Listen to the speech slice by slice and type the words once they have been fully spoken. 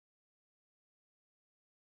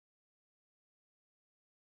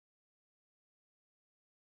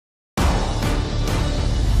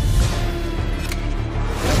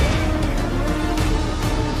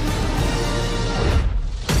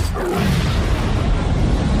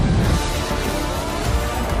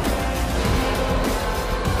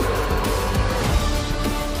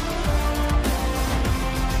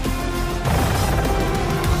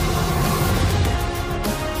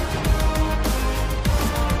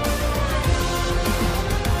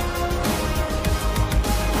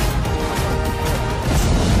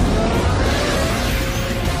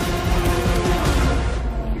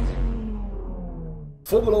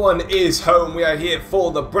Formula 1 is home. We are here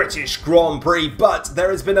for the British Grand Prix, but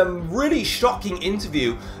there has been a really shocking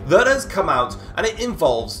interview that has come out, and it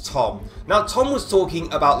involves Tom. Now, Tom was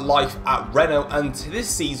talking about life at Renault and this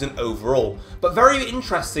season overall, but very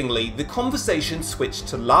interestingly, the conversation switched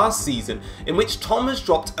to last season, in which Tom has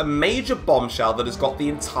dropped a major bombshell that has got the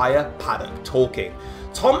entire paddock talking.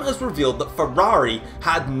 Tom has revealed that Ferrari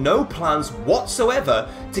had no plans whatsoever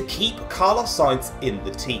to keep Carlos Sainz in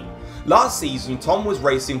the team. Last season, Tom was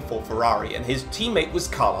racing for Ferrari and his teammate was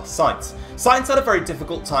Carlos Sainz. Sainz had a very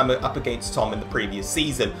difficult time up against Tom in the previous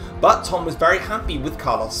season, but Tom was very happy with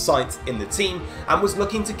Carlos Sainz in the team and was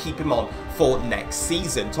looking to keep him on for next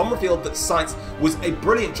season. Tom revealed that Sainz was a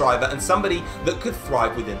brilliant driver and somebody that could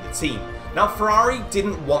thrive within the team. Now, Ferrari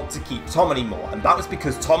didn't want to keep Tom anymore, and that was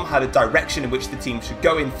because Tom had a direction in which the team should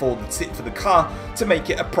go in for the car to make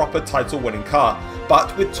it a proper title-winning car.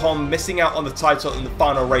 But with Tom missing out on the title in the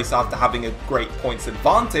final race after having a great points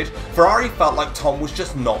advantage, Ferrari felt like Tom was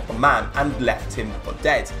just not the man and left him for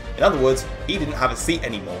dead. In other words, he didn't have a seat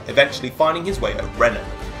anymore, eventually finding his way at Renault.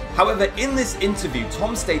 However, in this interview,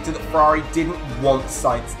 Tom stated that Ferrari didn't want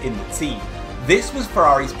Sainz in the team. This was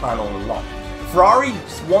Ferrari's plan all along. Ferrari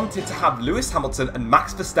wanted to have Lewis Hamilton and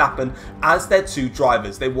Max Verstappen as their two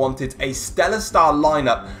drivers. They wanted a stellar star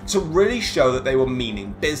lineup to really show that they were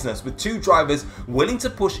meaning business, with two drivers willing to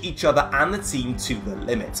push each other and the team to the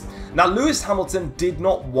limit. Now, Lewis Hamilton did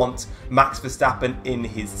not want Max Verstappen in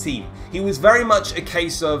his team. He was very much a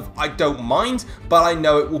case of, I don't mind, but I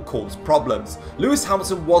know it will cause problems. Lewis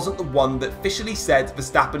Hamilton wasn't the one that officially said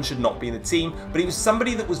Verstappen should not be in the team, but he was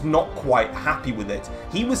somebody that was not quite happy with it.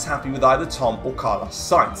 He was happy with either Tom or Carlos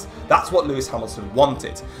Sainz. That's what Lewis Hamilton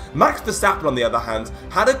wanted. Max Verstappen, on the other hand,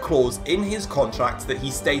 had a clause in his contract that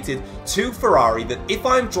he stated to Ferrari that if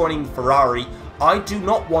I am joining Ferrari, I do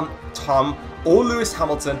not want Tom or Lewis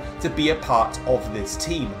Hamilton to be a part of this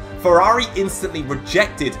team. Ferrari instantly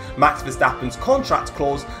rejected Max Verstappen's contract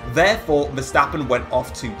clause, therefore Verstappen went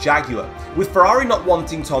off to Jaguar. With Ferrari not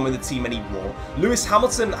wanting Tom in the team anymore, Lewis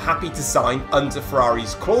Hamilton happy to sign under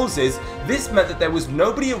Ferrari's clauses, this meant that there was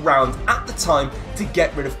nobody around at the time to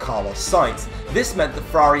get rid of Carlos Sainz. This meant that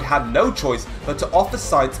Ferrari had no choice but to offer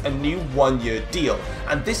Sainz a new one-year deal,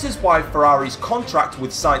 and this is why Ferrari's contract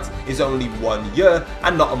with Sainz is only 1 year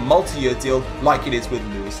and not a multi-year deal like it is with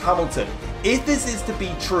Lewis Hamilton. If this is to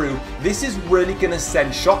be true, this is really going to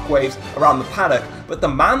send shockwaves around the paddock, but the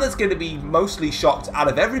man that's going to be mostly shocked out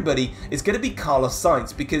of everybody is going to be Carlos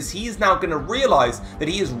Sainz, because he is now going to realise that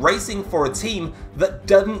he is racing for a team that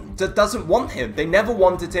doesn't want him. They never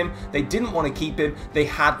wanted him, they didn't want to keep him, they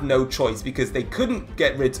had no choice because they couldn't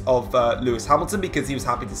get rid of Lewis Hamilton because he was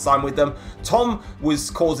happy to sign with them. Tom was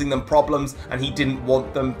causing them problems and he didn't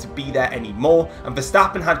want them to be there anymore, and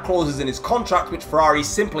Verstappen had clauses in his contract which Ferrari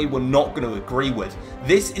simply were not going to agree with.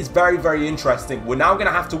 This is very, very interesting. We're now going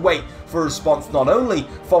to have to wait for a response not only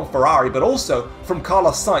from Ferrari but also from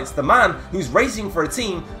Carlos Sainz, the man who's racing for a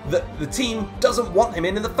team that the team doesn't want him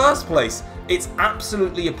in the first place. It's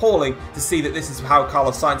absolutely appalling to see that this is how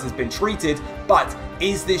Carlos Sainz has been treated, but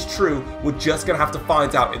is this true? We're just going to have to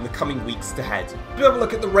find out in the coming weeks ahead. If you have a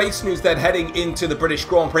look at the race news then heading into the British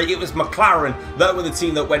Grand Prix, it was McLaren that were the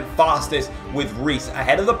team that went fastest, with Rees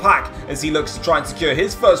ahead of the pack as he looks to try and secure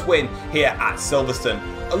his first win here at Silverstone.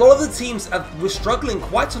 A lot of the teams were struggling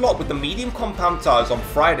quite a lot with the medium compound tyres on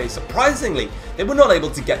Friday. Surprisingly, they were not able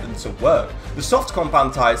to get them to work. The soft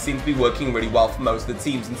compound tyres seem to be working really well for most of the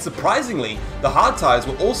teams, and surprisingly, the hard tyres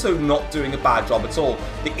were also not doing a bad job at all.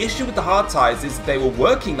 The issue with the hard tyres is they were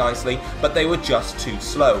working nicely, but they were just too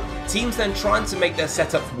slow. Teams then trying to make their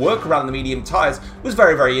setups work around the medium tyres was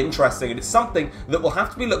very, very interesting, and it's something that will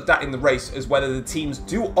have to be looked at in the race as whether the teams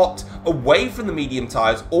do opt away from the medium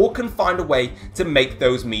tyres or can find a way to make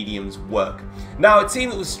those mediums work. Now, a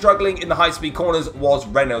team that was struggling in the high-speed corners was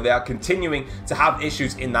Renault. They are continuing to have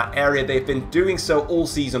issues in that area. They've been doing so all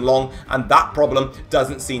season long, and that problem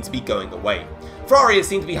doesn't seem to be going away. Ferrari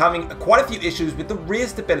seem to be having quite a few issues with the rear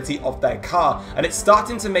stability of their car, and it's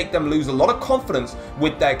starting to make them lose a lot of confidence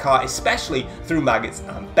with their car, especially through Maggots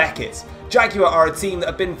and Beckett. Jaguar are a team that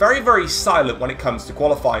have been very, very silent when it comes to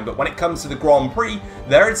qualifying, but when it comes to the Grand Prix,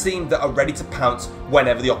 they're a team that are ready to pounce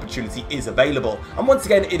whenever the opportunity is available. And once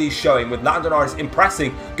again, it is showing, with Lando Norris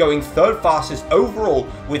impressing, going third fastest overall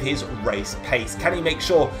with his race pace. Can he make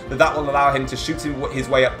sure that that will allow him to shoot his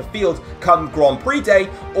way up the field come Grand Prix day,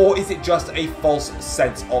 or is it just a false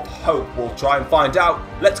sense of hope? We'll try and find out.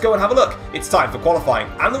 Let's go and have a look. It's time for qualifying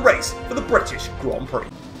and the race for the British Grand Prix.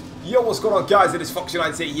 Yo, what's going on, guys? It is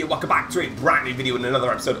Foxydude here. Welcome back to a brand new video and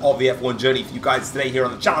another episode of the F1 Journey for you guys today here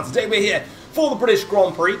on the channel. Today we're here for the British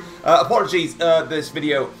Grand Prix. Apologies, this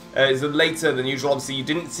video is later than usual. Obviously, you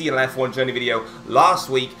didn't see an F1 Journey video last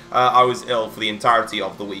week. I was ill for the entirety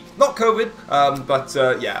of the week. Not COVID,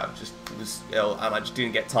 but yeah, I just was ill and I just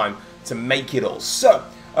didn't get time to make it all. So,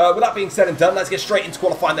 with that being said and done, let's get straight into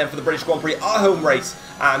qualifying then for the British Grand Prix, our home race,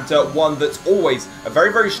 and one that's always a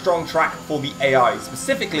very, very strong track for the AI,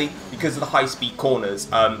 specifically because of the high-speed corners,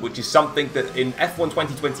 which is something that in F1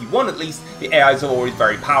 2021 at least, the AIs are always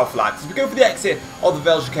very powerful at. As we go for the exit of the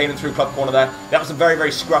Vale chicane and through Club Corner there, that was a very, very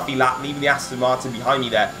scruffy lap, and even the Aston Martin behind me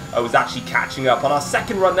there was actually catching up. On our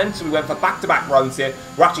second run then, so we went for back-to-back runs here,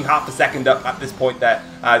 we're actually half a second up at this point there,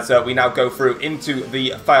 as we now go through into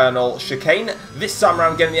the final chicane. This time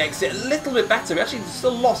around, getting the exit a little bit better. We actually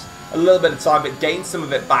still lost a little bit of time, but gained some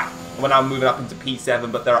of it back. We're now moving up into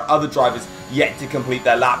P7, but there are other drivers yet to complete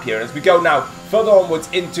their lap here. And as we go now further onwards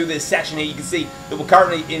into this session here, you can see that we're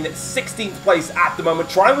currently in 16th place at the moment,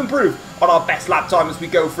 trying to improve on our best lap time as we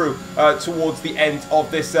go through towards the end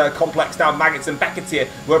of this complex now. Maggots and Beckett here,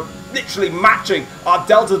 we're literally matching our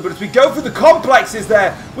deltas, but as we go through the complexes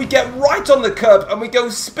there, we get right on the curb and we go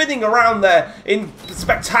spinning around there in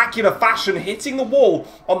spectacular fashion, hitting the wall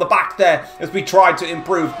on the back there as we try to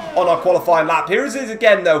improve on our qualifying lap. Here it is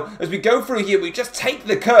again though, as we go through here, we just take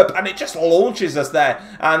the curb and it just launches us there,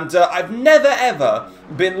 and I've never ever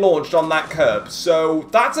been launched on that curb, so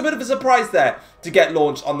that's a bit of a surprise there to get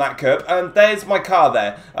launched on that curb. And there's my car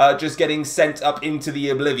there, just getting sent up into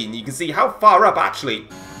the oblivion. You can see how far up actually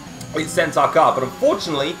it sent our car, but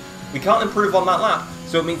unfortunately we can't improve on that lap,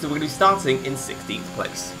 so it means that we're going to be starting in 16th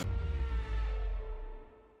place.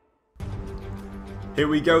 Here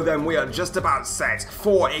we go then, we are just about set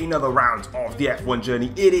for another round of the F1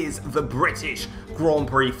 journey. It is the British Grand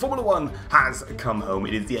Prix. Formula 1 has come home.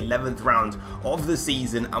 It is the 11th round of the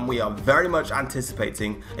season, and we are very much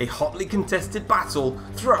anticipating a hotly contested battle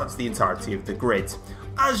throughout the entirety of the grid.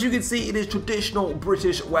 As you can see, it is traditional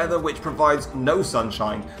British weather, which provides no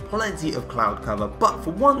sunshine, plenty of cloud cover, but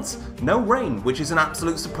for once, no rain, which is an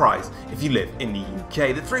absolute surprise if you live in the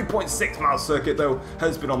UK. The 3.6 mile circuit, though,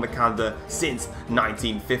 has been on the calendar since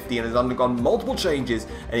 1950 and has undergone multiple changes,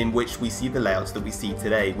 in which we see the layouts that we see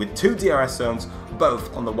today, with 2 DRS zones,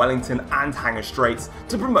 both on the Wellington and Hangar Straights,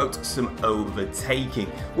 to promote some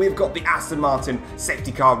overtaking. We've got the Aston Martin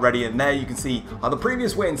safety car ready, and there you can see the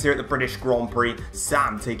previous wins here at the British Grand Prix.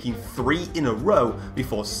 Sam taking 3 in a row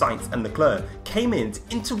before Sainz and Leclerc came in to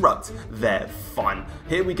interrupt their fun.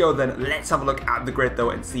 Here we go then, let's have a look at the grid though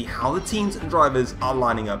and see how the teams and drivers are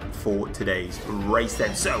lining up for today's race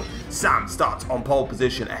then. So, Sam starts on pole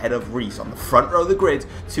position ahead of Reese on the front row of the grid.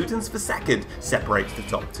 2 tenths per second separates the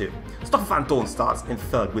top 2. Stoffel van Dorn starts in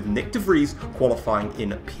 3rd with Nick de Vries qualifying in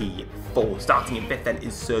P4. Starting in 5th then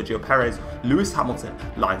is Sergio Perez. Lewis Hamilton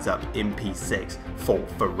lines up in P6 for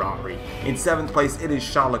Ferrari. In 7th place it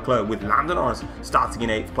is Charles Leclerc with Lando Norris starting in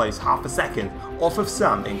 8th place, half a second off of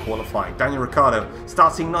Sam in qualifying. Daniel Ricciardo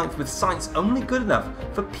starting 9th with Sainz only good enough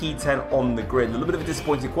for P10 on the grid. A little bit of a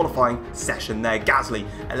disappointing qualifying session there. Gasly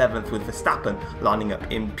 11th with Verstappen lining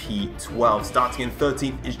up in P12. Starting in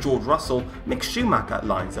 13th is George Russell. Mick Schumacher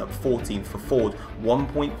lines up 14th for Ford,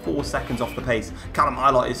 1.4 seconds off the pace. Callum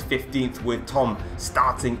Ilott is 15th with Tom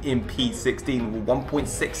starting in P16 with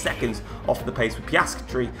 1.6 seconds off the pace, with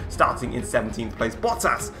Piastri starting in 17th place.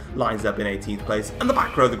 Bottas lines up in 18th place, and the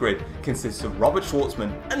back row of the grid consists of Robert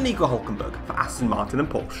Schwartzman and Nico Hülkenberg for Aston Martin and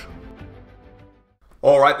Porsche.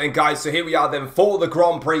 Alright then guys, so here we are then for the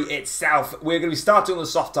Grand Prix itself. We're going to be starting on the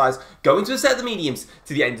soft tyres, going to a set of the mediums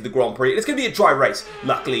to the end of the Grand Prix. It's going to be a dry race,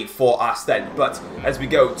 luckily for us then. But as we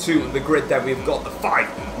go to the grid then, we've got the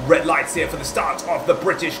 5 red lights here for the start of the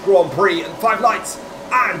British Grand Prix, and 5 lights.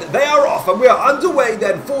 And they are off, and we are underway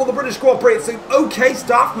then for the British Grand Prix. It's an okay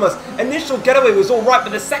start from us. Initial getaway was alright,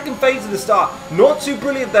 but the second phase of the start, not too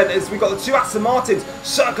brilliant then, as we got the 2 Aston Martins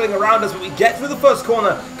circling around us, but we get through the first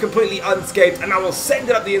corner completely unscathed, and now we'll send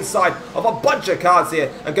it up the inside of a bunch of cars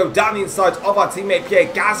here and go down the inside of our teammate Pierre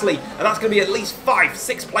Gasly, and that's going to be at least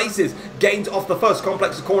 5-6 places gained off the first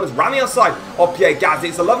complex of corners round the outside of Pierre Gasly.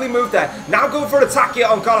 It's a lovely move there. Now going for an attack here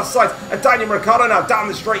on Carlos Sainz, and Daniel Ricciardo now down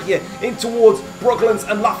the straight here in towards Brooklands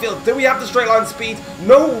and Luffield. Do we have the straight line speed?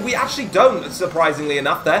 No, we actually don't, surprisingly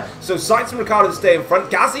enough there. So Sainz and Ricciardo stay in front.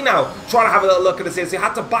 Gasly now trying to have a little look at us here, so he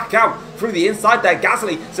had to back out through the inside there.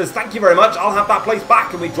 Gasly says, thank you very much, I'll have that place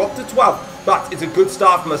back, and we drop to 12th But it's a good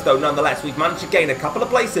start from us, though, nonetheless. We've managed to gain a couple of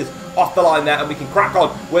places off the line there, and we can crack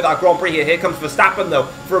on with our Grand Prix here. Here comes Verstappen, though,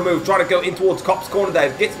 for a move, trying to go in towards Cop's corner there.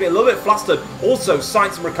 It gets me a little bit flustered. Also,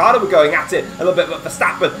 Sainz and Ricciardo were going at it a little bit, but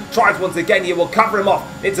Verstappen tries once again here. We'll cover him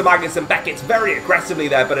off into Magnussen. Beckett very aggressively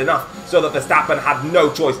there, but enough so that Verstappen had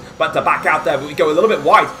no choice but to back out there. But we go a little bit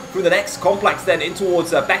wide through the next complex then in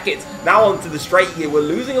towards Beckett. Now onto the straight here. We're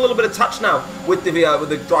losing a little bit of touch now with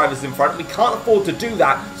the drivers in front. We can't afford to do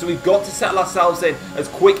that, so we've got to settle ourselves in as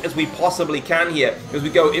quick as we possibly can here as we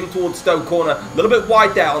go in towards Stowe corner. A little bit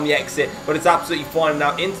wide there on the exit, but it's absolutely fine.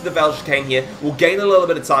 Now into the Vel chicane here. We'll gain a little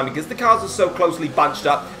bit of time because the cars are so closely bunched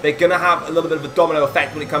up. They're going to have a little bit of a domino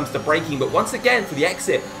effect when it comes to braking. But once again, for the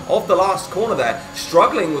exit of the last corner there,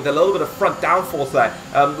 struggling with a little bit of front downforce there,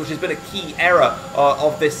 which has been a key error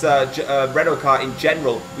of this Renault car in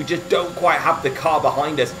general. We just don't quite have the car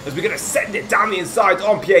behind us as we're going to send it down the inside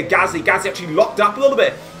on Pierre Gasly. Gasly actually locked up a little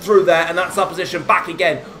bit through there, and that's our position back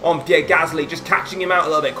again on Pierre Gasly, just catching him out a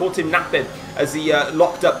little bit, caught him napping as he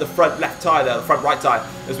locked up the front left tyre there, the front right tyre,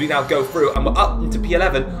 as we now go through, and we're up into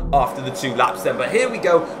P11 after the 2 laps then. But here we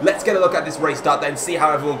go, let's get a look at this race start then, see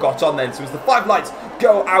how everyone got on then. So as the 5 lights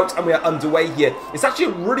go out and we are underway here, it's actually a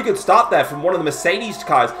really good start there from one of the Mercedes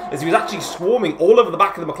cars, as he was actually swarming all over the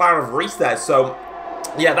back of the McLaren of Reese there. So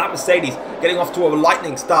yeah, that Mercedes getting off to a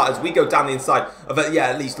lightning start as we go down the inside of,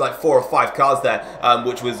 at least like 4 or 5 cars there,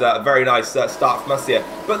 which was a very nice start from us here.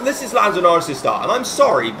 But this is Lando Norris' start, and I'm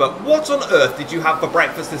sorry, but what on earth did you have for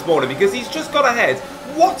breakfast this morning? Because he's just got ahead.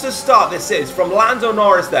 What a start this is from Lando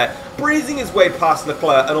Norris there, breezing his way past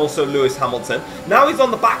Leclerc and also Lewis Hamilton. Now he's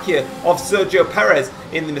on the back here of Sergio Perez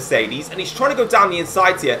in the Mercedes, and he's trying to go down the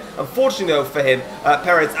inside here. Unfortunately, though, for him,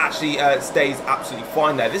 Perez actually stays absolutely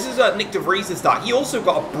fine there. This is Nick De Vries' start. He also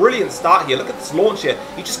got a brilliant start here. Look at this launch here.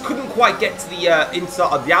 He just couldn't quite get to the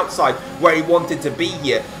inside of the outside where he wanted to be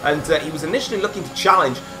here, and he was initially looking to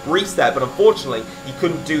challenge Reese there, but unfortunately he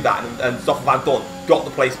couldn't do that, and Stoffel Van Dorn got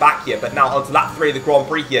the place back here. But now onto lap 3 of the Grand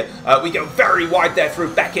Prix here. We go very wide there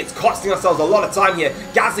through Beckett's, costing ourselves a lot of time here.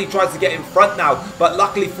 Gasly tries to get in front now, but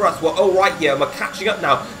luckily for us, we're all right here, and we're catching up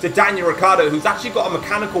now to Daniel Ricciardo, who's actually got a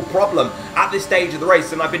mechanical problem at this stage of the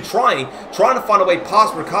race. And I've been trying to find a way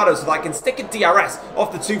past Ricciardo so that I can stick a DRS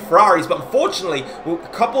off the 2 Ferraris, but unfortunately,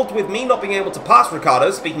 coupled with me not being able to pass Ricciardo,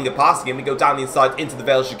 speaking of passing him, we go down the inside into the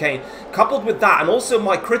Vale chicane, coupled with that and also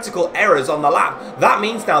my critical errors on the lap, that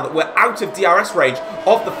means now that we're out of DRS range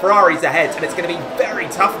of the Ferraris ahead, and it's going to be very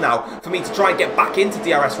tough now for me to try and get back into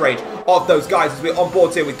DRS range of those guys as we're on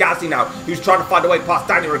board here with Gasly now, who's trying to find a way past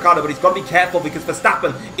Daniel Ricciardo, but he's got to be careful because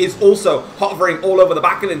Verstappen is also hovering all over the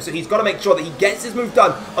back of him, so he's got to make sure that he gets his move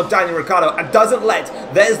done on Daniel Ricciardo and doesn't let,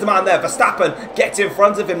 there's the man there, Verstappen, get in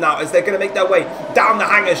front of him now as they're going to make their way down the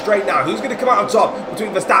hangar straight now. Who's going to come out on top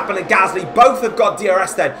between Verstappen and Gasly? Both have got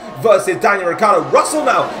DRS then versus Daniel Ricciardo. Russell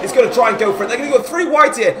now is going to try and go for it. They're going to go 3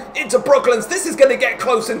 wide here into Brooklands. This is going to get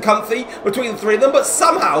close and comfy between the 3 of them, but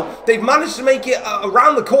somehow they've managed to make it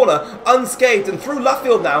around the corner unscathed and through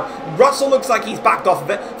Luffield now. Russell looks like he's backed off of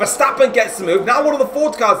it. Verstappen gets the move. Now one of the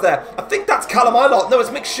Ford cars there, I think that's Callum Ilott. No, it's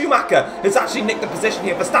Mick Schumacher who's actually nicked the position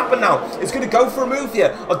here. Verstappen now is going to go for a move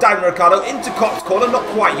here on Daniel Ricciardo into Cop's corner. Not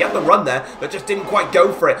quite, he had the run there, but just didn't quite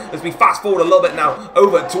go for it as we fast forward a little bit now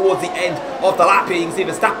over towards the end of the lap here. You can see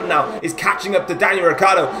Verstappen now is catching up to Daniel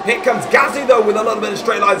Ricciardo. Here comes Gasly though with a little bit of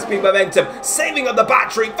straight line speed momentum, saving up the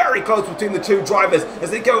battery. Very close between the 2 drivers as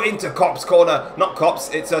they go into Cop's corner. Not Cop's,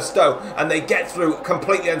 it's Stowe, and they get through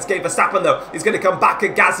completely unscathed. Verstappen though is going to come back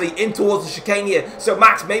at Gasly in towards the chicane here, so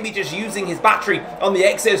Max maybe just using his battery on the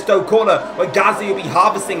exit of Stowe corner where Gasly will be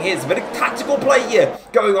harvesting his. A bit of tactical play here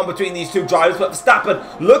going on between these 2 drivers, but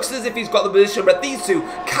Verstappen looks as if he's got the position, but these 2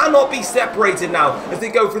 cannot be separated now as they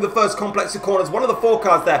go through the first complex of corners. One of the 4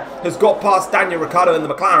 cars there has got past Daniel Ricciardo in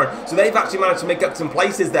the McLaren, so they've actually managed to make up some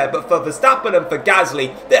places there, but for Verstappen and for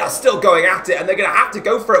Gasly, they are still going at it, and they're going to have to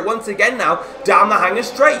go for it once again now down the hangar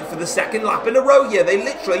straight for the 2nd lap in a row here. They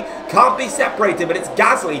literally can't be separated, but it's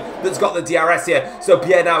Gasly that's got the DRS here, so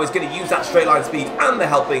Pierre now is going to use that straight line speed and the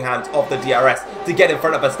helping hand of the DRS to get in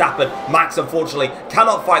front of Verstappen. Max unfortunately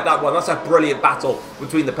cannot fight that one. That's a brilliant battle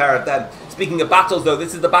between the pair of them. Speaking of battles though,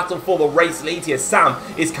 this is the battle for the race lead here. Sam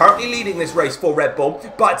is currently leading this race for Red Bull,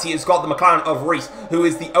 but he has got the McLaren of Reese, who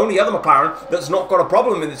is the only other McLaren that's not got a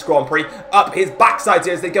problem in this Grand Prix, up his backside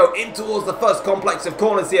here as they go in towards the first complex of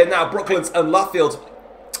corners here now. Brooklands and Luffield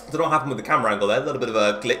I don't know what happened with the camera angle there. A little bit of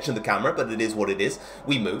a glitch in the camera, but it is what it is.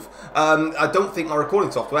 We move. I don't think my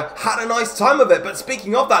recording software had a nice time of it. But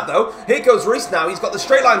speaking of that, though, here goes Reese now. He's got the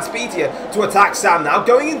straight line speed here to attack Sam now.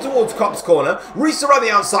 Going in towards Cop's corner. Reese around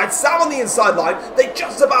the outside. Sam on the inside line. They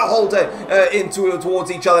just about hold it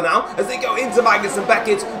towards each other now as they go into Magnus and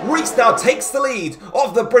Beckett. Reese now takes the lead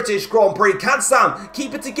of the British Grand Prix. Can Sam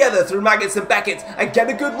keep it together through Magnus and Beckett and get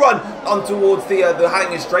a good run on towards the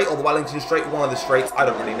Hanging Straight or the Wellington Straight, one of the straights? I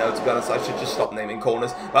don't really know, to be honest. I should just stop naming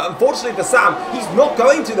corners. But unfortunately for Sam, he's not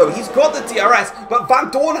going to, though. He's got the DRS, but Van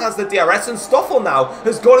Dorn has the DRS, and Stoffel now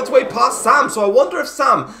has got its way past Sam. So I wonder if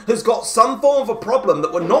Sam has got some form of a problem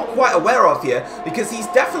that we're not quite aware of here, because he's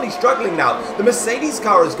definitely struggling now. The Mercedes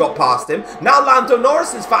car has got past him. Now Lando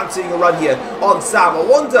Norris is fancying a run here on Sam. I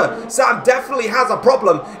wonder, Sam definitely has a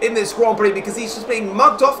problem in this Grand Prix, because he's just being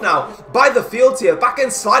mugged off now by the field here. Back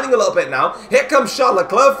end sliding a little bit now. Here comes Charles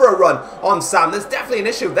Leclerc for a run on Sam. There's definitely an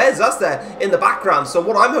issue. There's us there in the background. So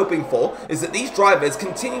what I'm hoping for is that these drivers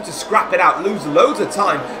continue to scrap it out, lose loads of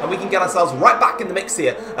time, and we can get ourselves right back in the mix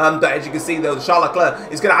here. But as you can see, though, Charles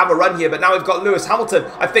Leclerc is going to have a run here. But now we've got Lewis Hamilton.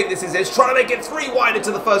 I think this is his, trying to make it 3 wide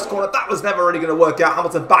into the first corner. That was never really going to work out.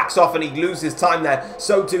 Hamilton backs off and he loses time there.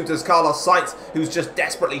 So too does Carlos Sainz, who's just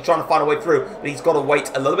desperately trying to find a way through. But he's got to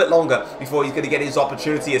wait a little bit longer before he's going to get his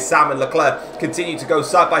opportunity, as Sam and Leclerc continue to go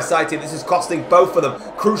side by side here. This is costing both of them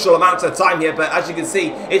crucial amounts of time here. But as you can see,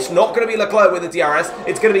 it's not going to be Leclerc with the DRS.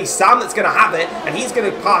 It's going to be Sam that's going to have it. And he's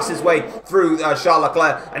going to pass his way through Charles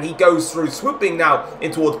Leclerc. And he goes through, swooping now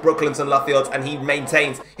in towards Brooklands and Luffield. And he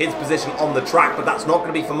maintains his position on the track. But that's not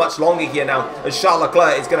going to be for much longer here now, as Charles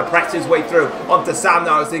Leclerc is going to press his way through onto Sam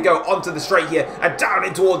now as they go onto the straight here and down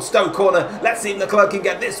in towards Stowe corner. Let's see if Leclerc can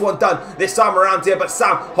get this one done this time around here, but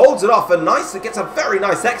Sam holds it off and nice. It gets a very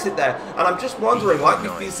nice exit there, and I'm just wondering,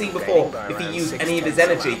 like we've seen before, if he used any of his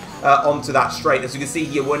energy onto that straight. As you can see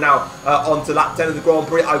here, we're now onto lap 10 of the Grand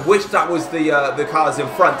Prix. I wish that was the cars in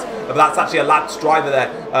front, but that's actually a lapsed driver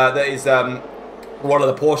there. That is one of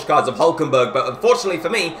the Porsche cars of Hulkenberg, but unfortunately for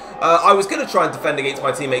me, I was going to try and defend against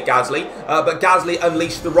my teammate Gasly, but Gasly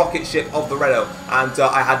unleashed the rocket ship of the Renault, and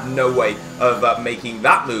I had no way of making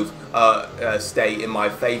that move stay in my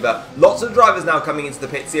favour. Lots of drivers now coming into the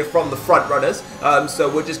pits here from the front runners,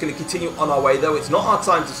 so we're just going to continue on our way, though. It's not our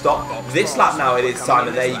time to stop. This lap now it is time,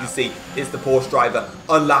 and there you can see is the Porsche driver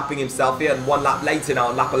unlapping himself here, and 1 lap later now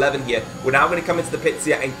on lap 11 here, we're now going to come into the pits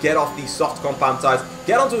here and get off these soft compound tyres,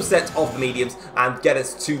 get onto a set of the mediums, and get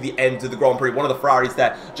us to the end of the Grand Prix. One of the Ferraris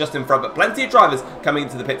there just in front, but plenty of drivers coming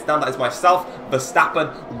into the pits now. That is myself,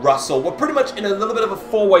 Verstappen, Russell. We're pretty much in a little bit of a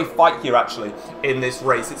four-way fight here actually in this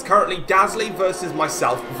race. It's currently Gasly versus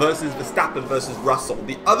myself versus Verstappen versus Russell.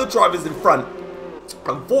 The other drivers in front,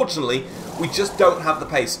 unfortunately, we just don't have the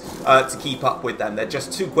pace to keep up with them. They're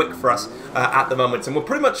just too quick for us at the moment, and we're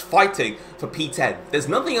pretty much fighting for P10. There's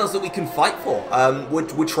nothing else that we can fight for.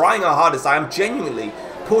 We're trying our hardest. I am genuinely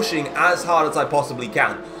pushing as hard as I possibly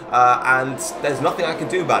can. And there's nothing I can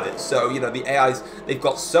do about it. So, you know, the AIs, they've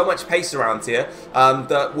got so much pace around here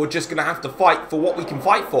that we're just going to have to fight for what we can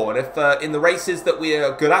fight for. And if in the races that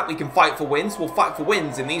we're good at, we can fight for wins, we'll fight for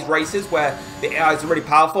wins. In these races where the AIs are really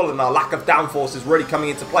powerful and our lack of downforce is really coming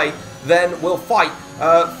into play, then we'll fight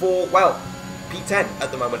for, well, P10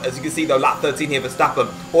 at the moment. As you can see, though, lap 13 here, Verstappen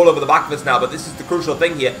all over the back of us now, but this is the crucial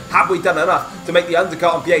thing here. Have we done enough to make the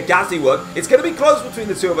undercut on Pierre Gasly work? It's going to be close between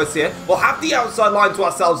the two of us here. We'll have the outside line to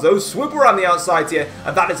ourselves, though. Swoop around the outside here,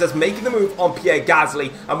 and that is us making the move on Pierre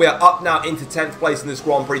Gasly, and we are up now into 10th place in this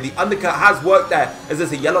Grand Prix. The undercut has worked there, as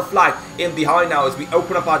there's a yellow flag in behind now as we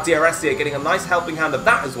open up our DRS here, getting a nice helping hand of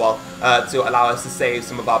that as well to allow us to save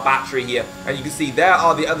some of our battery here. And you can see there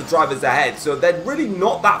are the other drivers ahead, so they're really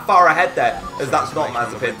not that far ahead there, as that's not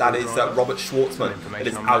Mazepin. That is Robert Schwartzman that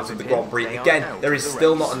is out of the Grand Prix. Again, there is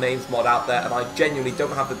still not a names mod out there, and I genuinely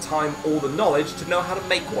don't have the time or the knowledge to know how to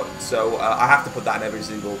make one. So I have to put that in every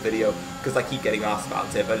single video because I keep getting asked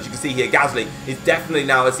about it. But as you can see here, Gasly is definitely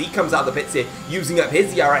now, as he comes out of the pits here, using up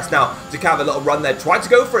his DRS now to have a little run there. Tried to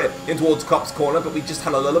go for it in towards Cop's corner, but we just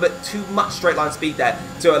had a little bit too much straight line speed there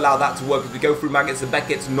to allow that to work as we go through Magnus and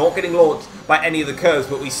Beckett's, not getting launched by any of the curves,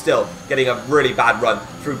 but we still getting a really bad run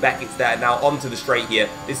through Beckett's there. Now onto the straight here.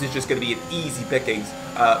 This is just going to be an easy pickings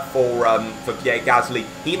for Pierre Gasly.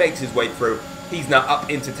 He makes his way through. He's now up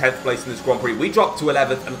into 10th place in this Grand Prix. We dropped to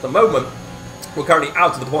 11th, and at the moment, we're currently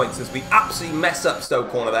out of the points as we absolutely mess up Stowe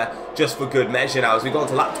corner there. just for good measure now as we go on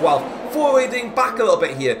to lap 12. Forwarding back a little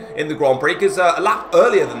bit here in the Grand Prix because a lap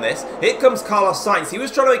earlier than this, here comes Carlos Sainz. He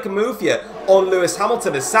was trying to make a move here on Lewis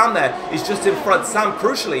Hamilton as Sam there is just in front. Sam,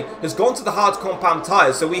 crucially, has gone to the hard compound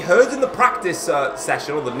tyres. So we heard in the practice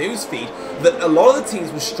session or the news feed that a lot of the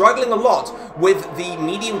teams were struggling a lot with the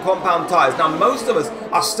medium compound tyres. Now, most of us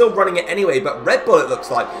are still running it anyway, but Red Bull, it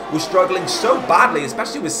looks like, was struggling so badly,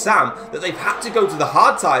 especially with Sam, that they've had to go to the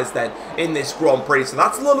hard tyres then in this Grand Prix. So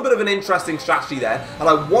that's a little bit of an interesting strategy there. And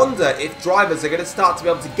I wonder if drivers are going to start to be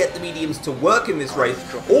able to get the mediums to work in this race,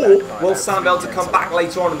 or will Sam be able to come back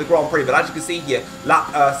later on in the Grand Prix? But as you can see here,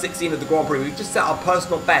 lap 16 of the Grand Prix, we've just set our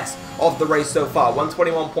personal best of the race so far,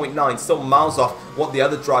 121.9, still miles off what the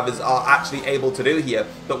other drivers are actually able to do here,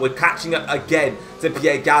 but we're catching up again to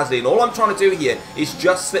Pierre Gasly, and all I'm trying to do here is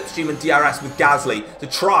just slipstream and DRS with Gasly to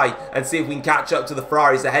try and see if we can catch up to the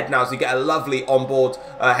Ferraris ahead now as we get a lovely onboard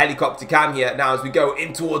helicopter cam here now as we go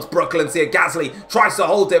in towards Brooklyn. See Gasly tries to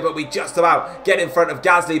hold it, but we just about get in front of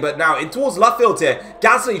Gasly, but now in towards Luffield here,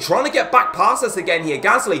 Gasly trying to get back past us again here.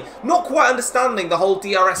 Gasly not quite understanding the whole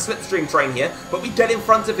DRS slipstream train here, but we get in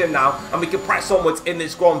front of him now and we can press onwards in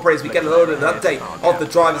this Grand Prix as we get a little bit of an update of the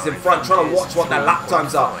drivers in front, trying to watch what their lap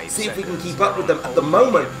times are, see if we can keep up with them. At the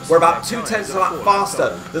moment, we're about 0.2 of a lap faster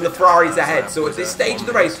than the Ferraris ahead, so at this stage of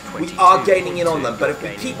the race, we are gaining in on them. But if we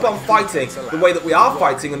keep on fighting the way that we are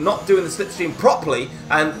fighting and not doing the slipstream properly,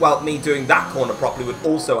 and, well, me doing that corner properly would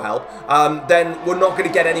also help, then we're not going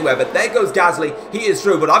to get anywhere. But there goes Gasly, he is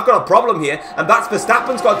through, but I've got a problem here, and that's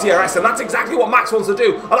Verstappen's got DRS, and that's exactly what Max wants to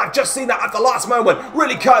do, and I've just seen that at the last moment,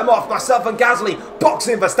 really cut him off. Myself and Gasly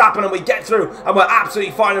boxing Verstappen, and we get through, and we're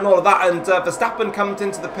absolutely fine and all of that, and Verstappen comes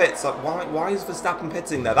into the pits. Like, why is Verstappen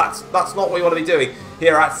pitting there? That's not what we want to be doing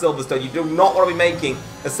here at Silverstone. You do not want to be making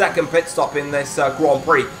a second pit stop in this Grand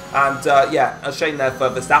Prix, and yeah, a shame there for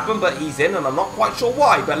Verstappen, but he's in, and I'm not quite sure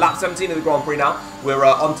why. But lap 17 of the Grand Prix now, we're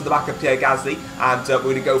onto the back of Pierre Gasly, and we're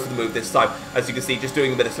going to go for the move this time. As you can see, just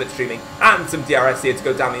doing a bit of slipstreaming and some DRS here to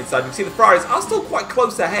go down the inside. You can see the Ferraris are still quite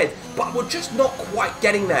close ahead, but we're just not quite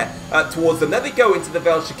getting there towards them. There they go into the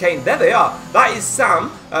Vale chicane. There they are. That is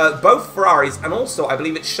Sam, both Ferraris, and also I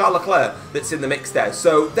believe it's Charles Leclerc that's in the mix there.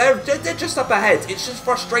 So they're just up ahead. It's just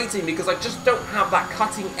frustrating because I just don't have that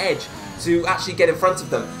cutting edge to actually get in front of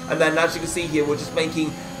them. And then as you can see here, we're just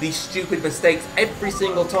making these stupid mistakes every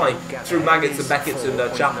single time through Maggots and Beckett's and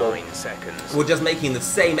Chapel. We're just making the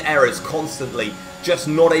same errors constantly, just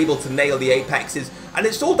not able to nail the apexes. And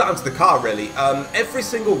it's all down to the car, really. Every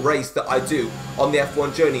single race that I do on the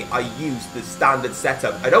F1 journey, I use the standard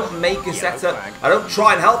setup. I don't make a setup. I don't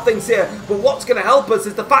try and help things here. But what's going to help us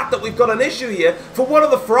is the fact that we've got an issue here for one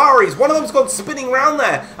of the Ferraris. One of them's gone spinning around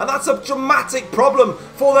there. And that's a dramatic problem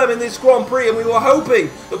for them in this Grand Prix. And we were hoping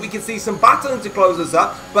that we could see some battling to close us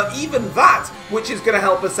up. But even that, which is going to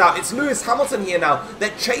help us out, it's Lewis Hamilton here now.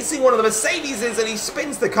 They're chasing one of the Mercedeses and he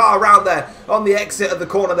spins the car around there on the exit of the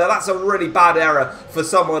corner there. That's a really bad error for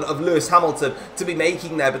someone of Lewis Hamilton to be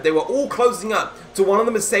making there, but they were all closing up to one of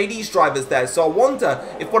the Mercedes drivers there. So I wonder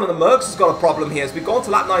if one of the Mercs has got a problem here. As we go on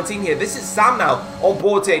to lap 19 here, this is Sam now on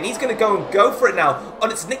board here, and he's going to go for it now.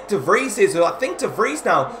 And it's Nick De Vries here, so I think De Vries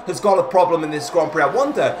now has got a problem in this Grand Prix. I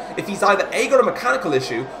wonder if he's either A, got a mechanical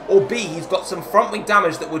issue, or B, he's got some front wing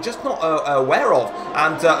damage that we're just not aware of.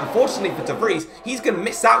 And unfortunately for De Vries, he's going to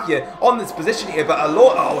miss out here on this position here. But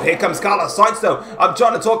oh, here comes Carlos Sainz though. I'm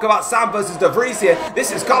trying to talk about Sam versus De Vries here.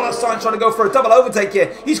 This is Carlos Sainz trying to go for a double overtake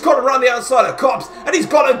here. He's got around the outside of Cops, and he's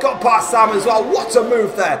got past Sam as well. What a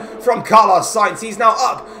move there from Carlos Sainz. He's now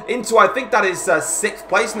up into, I think that is 6th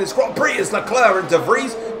place in this Grand Prix as Leclerc and De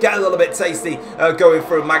Vries get a little bit tasty going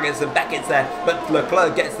through Maggots and Beckett's there. But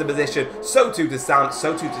Leclerc gets the position. So too does Sam,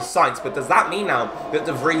 so too does Sainz. But does that mean now that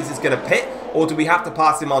De Vries is going to pit? Or do we have to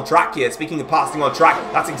pass him on track here? Speaking of passing on track,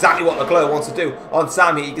 that's exactly what Leclerc wants to do on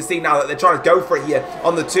Sam here. You can see now that they're trying to go for it here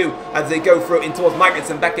on the 2 as they go through in towards Maggots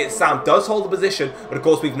and Beckett. Sam does hold the position, but of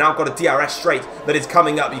course we've now got a DRS straight that is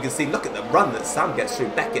coming up. You can see, look at the run that Sam gets through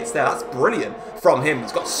Beckett's there. That's brilliant from him.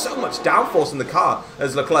 He's got so much downforce in the car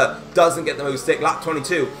as Leclerc doesn't get the move stick. Lap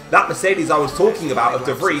 22. That Mercedes I was talking about of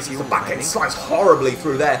De Vries, he's a back-end slice horribly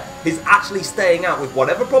through there. He's actually staying out with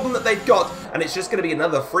whatever problem that they've got, and it's just going to be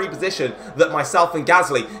another free position that myself and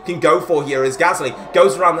Gasly can go for here as Gasly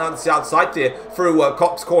goes around the outside here through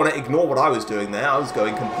Cops corner. Ignore what I was doing there. I was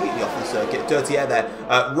going completely off the circuit. Dirty air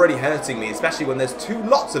there really hurting me, especially when there's 2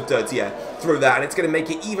 lots of dirty air through there, and it's going to make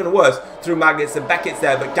it even worse through Magnus and Beckett's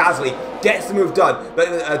there, but Gasly gets the move done,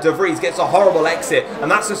 but De Vries gets a horrible exit,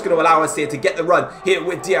 and that's just going to allow us here to get the run here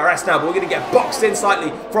with DRS now, but we're going to get boxed in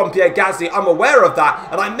slightly from Pierre Gasly. I'm aware of that,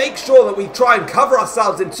 and I make sure that we try and cover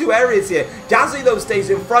ourselves in 2 areas here. Gasly, though, stays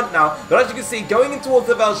in front now, but as you can see, going in towards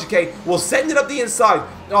the Vale chicane, we'll send it up the inside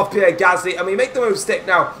of Pierre Gasly, and we make the move stick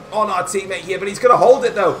now on our teammate here, but he's going to hold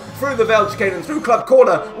it though through the Vale chicane and through Club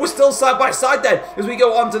Corner. We're still side by side then as we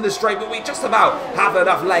go onto the straight, but we just about have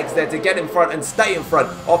enough legs there to get in front and stay in front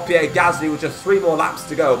of Pierre Gasly with just 3 more laps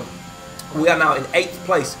to go. We are now in 8th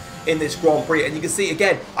place in this Grand Prix, and you can see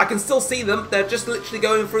again, I can still see them, they're just literally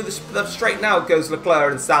going through the straight now. It goes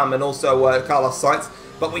Leclerc and Sam and also Carlos Sainz,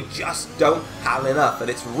 but we just don't have enough, and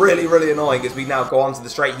it's really, really annoying as we now go onto the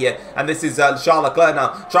straight here, and this is Charles Leclerc now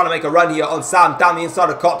trying to make a run here on Sam down the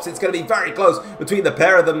inside of Copse. It's going to be very close between the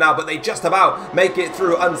pair of them now, but they just about make it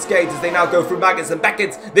through unscathed as they now go through Magnus and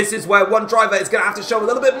Beckett. This is where one driver is going to have to show a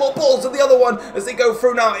little bit more balls than the other one as they go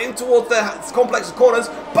through now in towards the complex of corners.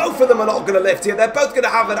 Both of them are not going to lift here. They're both going to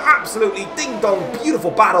have an absolutely ding-dong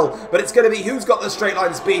beautiful battle, but it's going to be who's got the straight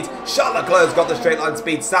line speed. Charles Leclerc's got the straight line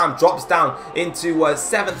speed. Sam drops down into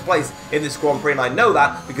 7th place in this Grand Prix, and I know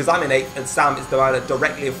that because I'm in 8th and Sam is the man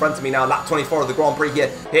directly in front of me now. Lap 24 of the Grand Prix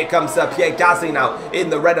here. Here comes Pierre Gasly now in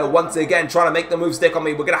the Renault once again, trying to make the move stick on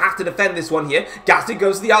me. We're going to have to defend this one here. Gasly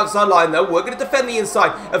goes to the outside line though. We're going to defend the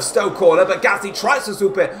inside of Stowe Corner, but Gasly tries to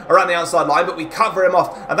swoop it around the outside line, but we cover him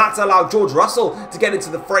off, and that's allowed George Russell to get into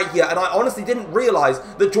the fray here, and I honestly didn't realise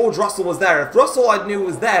that George Russell was there. If Russell I knew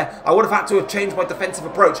was there, I would have had to have changed my defensive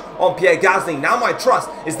approach on Pierre Gasly. Now my trust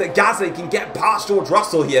is that Gasly can get past George Russell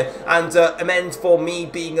here and amend for me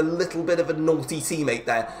being a little bit of a naughty teammate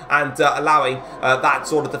there and allowing that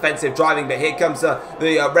sort of defensive driving. But here comes the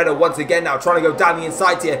Renault once again now trying to go down the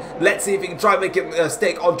inside here. Let's see if he can try and make it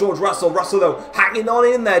stick on George Russell. Russell though hanging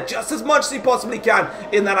on in there just as much as he possibly can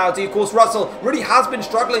in that Audi. Of course, Russell really has been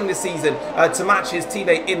struggling this season to match his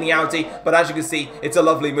teammate in the Audi, but as you can see, it's a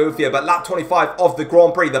lovely move here. But lap 25 of the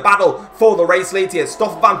Grand Prix, the battle for the race lead here.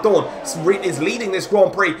 Stoffel Vandoorne is leading this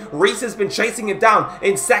Grand Prix. Reese has been chasing him down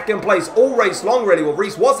in 2nd place all race long really. Well,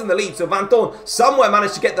 Reese was in the lead, so Vandoorne somewhere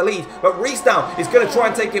managed to get the lead, but Reese now is going to try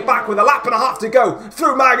and take it back with a lap and a half to go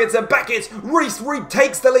through Maggotts and Beckett. Reese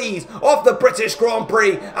retakes the lead of the British Grand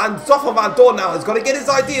Prix, and Stoffel Vandoorne now has got to get his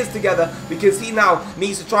ideas together because he now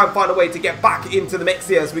needs to try and find a way to get back into the mix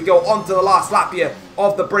here as we go on to the last lap here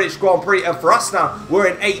of the British Grand Prix. And for us now, we're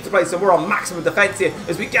in 8th place and we're on maximum defence here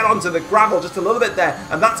as we get onto the gravel just a little bit there,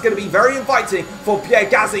 and that's going to be very inviting for Pierre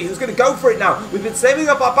Gasly, who's going to go for it now. We've been saving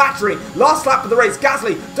up our battery. Last lap of the race,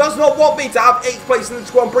 Gasly does not want me to have 8th place in this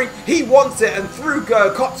Grand Prix. He wants it, and through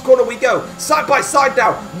Copse Corner we go. Side by side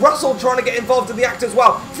now. Russell trying to get involved in the act as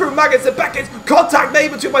well. Through Maggotts and Beckett. Contact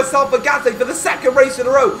made between myself and Gasly for the 2nd race in a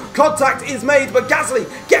row. Contact is made, but Gasly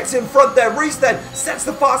gets in front there. Reese then sets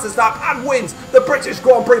the fastest lap and wins the British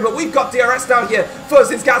Grand Prix, but we've got DRS down here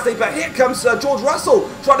versus Gasly, but here comes George Russell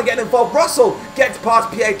trying to get involved. Russell gets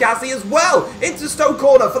past Pierre Gasly as well into Stowe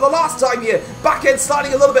Corner for the last time here. Back end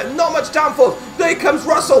sliding a little bit, not much downforce. There comes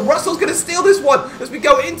Russell. Russell's going to steal this one as we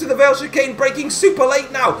go into the Vale chicane, braking super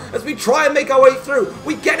late now as we try and make our way through.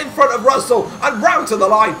 We get in front of Russell and round to the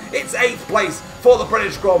line. It's 8th place for the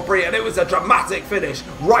British Grand Prix, and it was a dramatic finish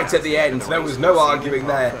right at the end. There was no arguing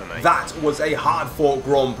there. That was a hard-fought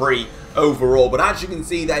Grand Prix overall, but as you can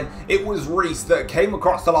see then, it was Reese that came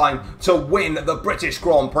across the line to win the British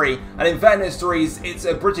Grand Prix, and in fairness to Reese, it's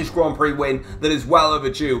a British Grand Prix win that is well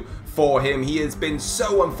overdue for him. He has been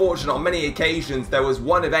so unfortunate on many occasions. There was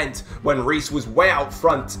one event when Reese was way out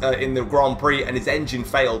front in the Grand Prix and his engine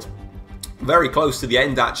failed. Very close to the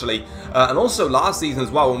end actually, and also last season as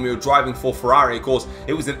well when we were driving for Ferrari. Of course,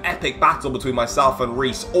 it was an epic battle between myself and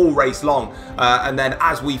Reese all race long, and then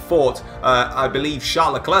as we fought, I believe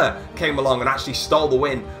Charles Leclerc came along and actually stole the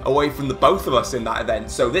win away from the both of us in that event.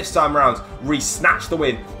 So this time around, Reese snatched the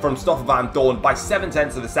win from Stoffel Vandoorne by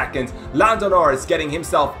 7/10 of a second. Lando Norris getting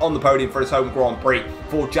himself on the podium for his home Grand Prix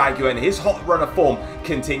for Jaguar, and his hot run of form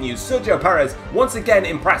continues. Sergio Perez once again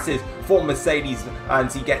impresses for Mercedes,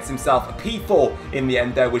 and he gets himself a P4 in the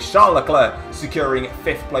end there, with Charles Leclerc securing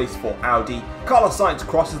 5th place for Audi. Carlos Sainz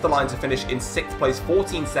crosses the line to finish in 6th place,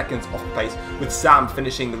 14 seconds off the pace, with Sam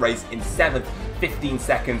finishing the race in 7th, 15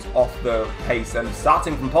 seconds off the pace. And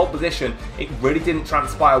starting from pole position, it really didn't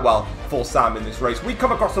transpire well for Sam in this race. We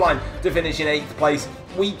come across the line to finish in 8th place,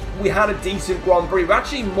 we had a decent Grand Prix. We're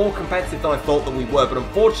actually more competitive than I thought that we were, but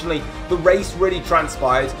unfortunately the race really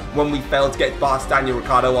transpired when we failed to get past Daniel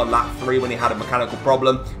Ricciardo on lap 3 when he had a mechanical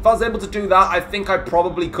problem. If I was able to do that, I think I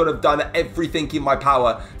probably could have done everything in my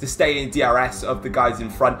power to stay in DRS of the guys in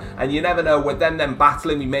front, and you never know, with them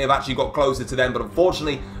battling, we may have actually got closer to them, but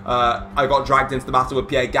unfortunately I got dragged into the battle with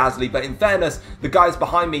Pierre Gasly. But in fairness, the guys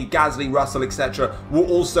behind me, Gasly, Russell, etc., were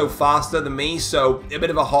also faster than me, so a bit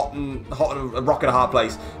of a rock and a hard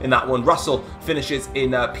place in that one. Russell finishes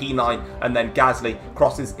in P9, and then Gasly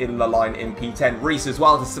crosses in the line in P10. Reese as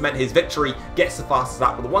well, to cement his victory, gets the fastest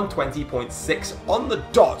lap with a 1:20.6 on the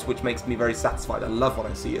dot, which makes me very satisfied. I love when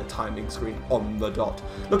I see a timing screen on the dot.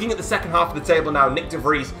 Looking at the second half of the table now, Nick de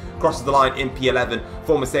Vries crosses the line in P11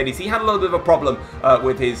 for Mercedes. He had a little bit of a problem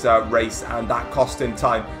with his race, and that cost him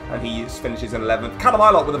time, and he finishes in 11th. Callum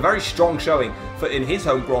Ilott with a very strong showing in his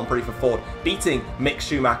home Grand Prix for Ford, beating Mick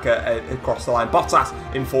Schumacher across the line. Bottas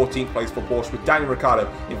in 14th place for Porsche, with Daniel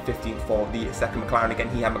Ricciardo in 15th for the second McLaren. Again,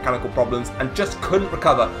 he had mechanical problems and just couldn't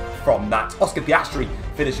recover from that. Oscar Piastri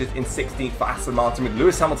finishes in 16th for Aston Martin, with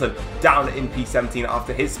Lewis Hamilton down in P17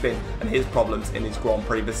 after his spin and his problems in his Grand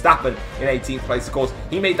Prix. Verstappen in 18th place, of course.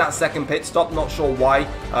 He made that second pit stop, not sure why.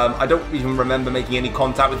 I don't even remember making any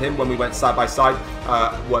contact with him when we went side by side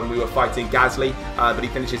when we were fighting Gasly, but he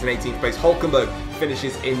finishes in 18th place. Hulkenberg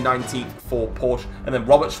finishes in 19th for Porsche, and then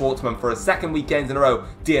Robert Schwartzman for a second weekend in a row,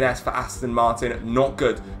 DNS for Aston Martin. Not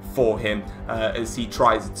good for him as he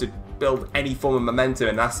tries to build any form of momentum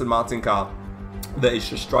in an Aston Martin car that is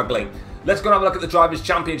just struggling. Let's go and have a look at the Drivers'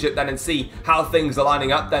 Championship then and see how things are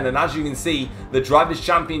lining up then. And as you can see, the Drivers'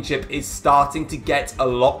 Championship is starting to get a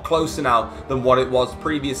lot closer now than what it was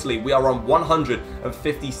previously. We are on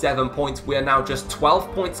 157 points. We are now just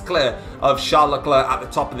 12 points clear of Charles Leclerc at the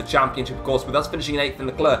top of the championship, of course, with us finishing in 8th and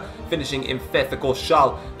Leclerc finishing in 5th. Of course,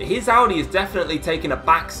 Charles, his Audi is definitely taking a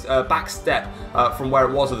back step from where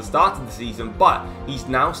it was at the start of the season, but he's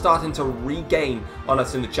now starting to regain on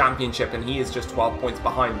us in the championship, and he is just 12 points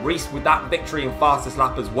behind. Reese, with that victory and fastest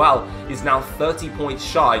lap as well, is now 30 points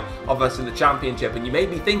shy of us in the championship. And you may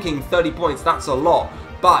be thinking 30 points, that's a lot,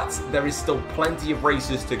 but there is still plenty of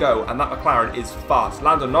races to go, and that McLaren is fast.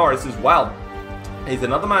 Lando Norris as well is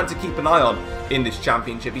another man to keep an eye on in this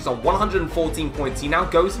championship. He's on 114 points. He now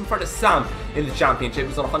goes in front of Sam in the championship.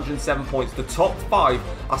 He's on 107 points. The top 5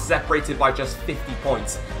 are separated by just 50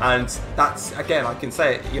 points. And that's, again, I can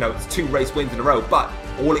say it, you know, it's 2 race wins in a row, but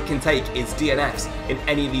all it can take is DNFs in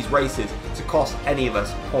any of these races to cost any of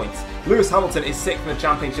us points. Lewis Hamilton is 6th in the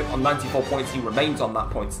championship on 94 points. He remains on that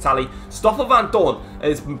points tally. Stoffel Van Dorn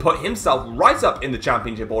has put himself right up in the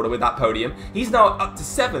championship order with that podium. He's now up to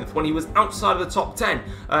 7th when he was outside of the top 10.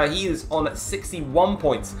 He is on 61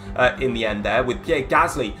 points in the end there, with Pierre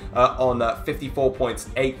Gasly on 54 points,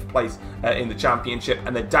 8th place in the championship.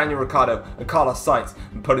 And then Daniel Ricciardo and Carlos Sainz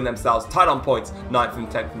putting themselves tight on points, 9th and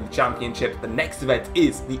 10th in the championship. The next event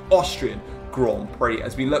is the Austrian Grand Prix.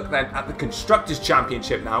 As we look then at the Constructors'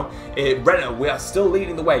 Championship now, Renault, we are still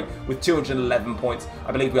leading the way with 211 points.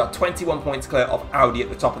 I believe we are 21 points clear of Audi at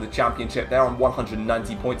the top of the championship. They're on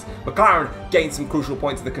 190 points. McLaren gained some crucial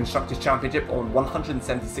points in the Constructors' Championship on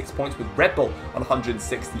 176 points, with Red Bull on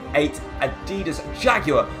 168. Adidas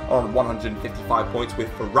Jaguar on 155 points,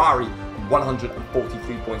 with Ferrari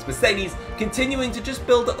 143 points. Mercedes continuing to just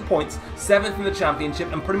build up the points, 7th in the championship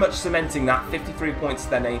and pretty much cementing that, 53 points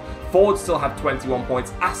to their name. Ford still have 21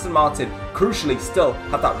 points. Aston Martin, crucially, still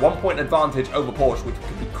have that 1 point advantage over Porsche, which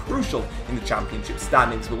could be crucial in the championship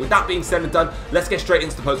standings. But with that being said and done, let's get straight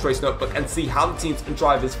into the post-race notebook and see how the teams and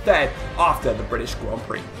drivers fared after the British Grand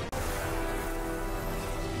Prix.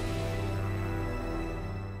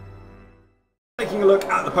 Taking a look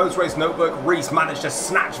at the post-race notebook, Reese managed to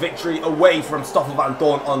snatch victory away from Stoffel Van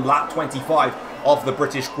Dorn on lap 25 of the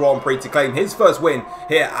British Grand Prix to claim his first win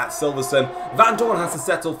here at Silverstone. Van Dorn has to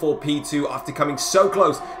settle for P2 after coming so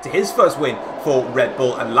close to his first win for Red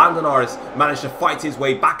Bull, and Lando Norris managed to fight his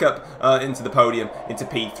way back up into the podium, into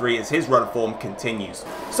P3, as his run of form continues.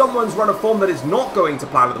 Someone's run of form that is not going to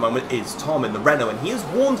plan at the moment is Tom in the Renault, and he has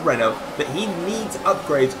warned Renault that he needs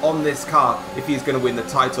upgrades on this car if he's going to win the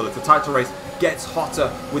title. If the title race gets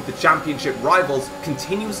hotter, with the championship rivals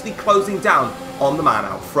continuously closing down on the man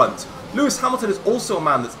out front. Lewis Hamilton is also a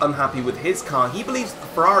man that's unhappy with his car. He believes the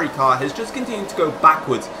Ferrari car has just continued to go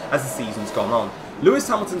backwards as the season's gone on. Lewis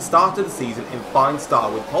Hamilton started the season in fine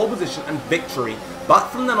style with pole position and victory, but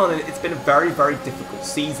from then on it's been a very, very difficult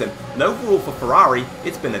season. And overall for Ferrari,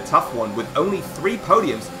 it's been a tough one, with only 3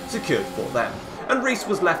 podiums secured for them. and Reese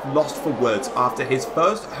was left lost for words after his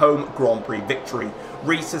first home Grand Prix victory.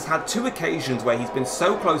 Reese has had 2 occasions where he's been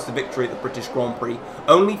so close to victory at the British Grand Prix,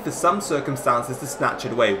 only for some circumstances to snatch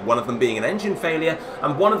it away, one of them being an engine failure,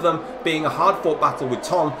 and one of them being a hard-fought battle with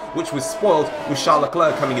Tom, which was spoiled with Charles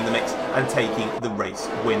Leclerc coming in the mix and taking the race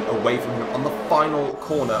win away from him on the final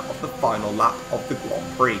corner of the final lap of the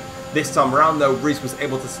Grand Prix. This time around though, Reese was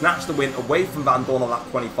able to snatch the win away from Van Dorn on lap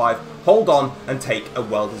 25, hold on and take a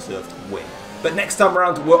well-deserved win. But next time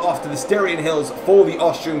around, we're off to the Styrian Hills for the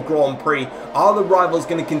Austrian Grand Prix. Are the rivals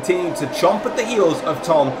going to continue to chomp at the heels of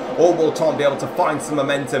Tom, or will Tom be able to find some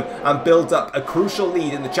momentum and build up a crucial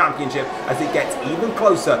lead in the championship as it gets even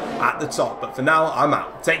closer at the top? But for now, I'm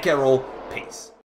out. Take care all. Peace.